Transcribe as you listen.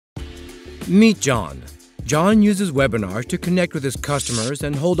Meet John. John uses webinars to connect with his customers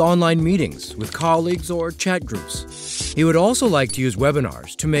and hold online meetings with colleagues or chat groups. He would also like to use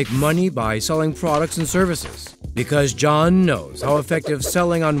webinars to make money by selling products and services, because John knows how effective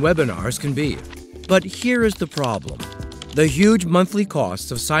selling on webinars can be. But here is the problem. The huge monthly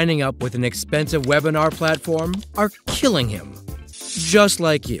costs of signing up with an expensive webinar platform are killing him. Just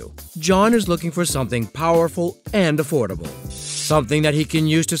like you, John is looking for something powerful and affordable. Something that he can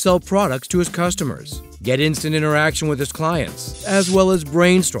use to sell products to his customers, get instant interaction with his clients, as well as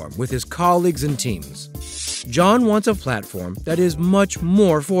brainstorm with his colleagues and teams. John wants a platform that is much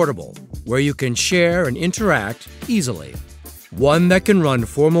more affordable, where you can share and interact easily. One that can run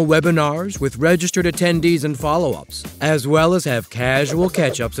formal webinars with registered attendees and follow-ups, as well as have casual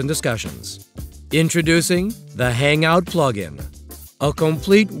catch-ups and discussions. Introducing the Hangout plugin, a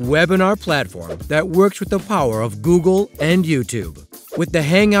complete webinar platform that works with the power of Google and YouTube. With the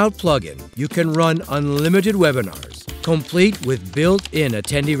Hangout plugin, you can run unlimited webinars, complete with built-in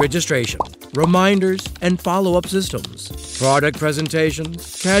attendee registration, reminders, and follow-up systems, product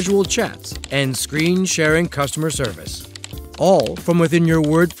presentations, casual chats, and screen-sharing customer service. All from within your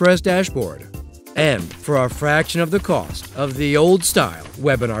WordPress dashboard, and for a fraction of the cost of the old-style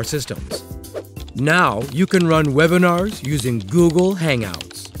webinar systems. Now you can run webinars using Google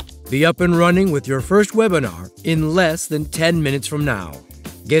Hangouts. Be up and running with your first webinar in less than 10 minutes from now.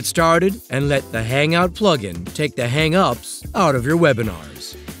 Get started and let the Hangout plugin take the hang-ups out of your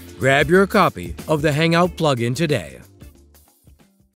webinars. Grab your copy of the Hangout plugin today.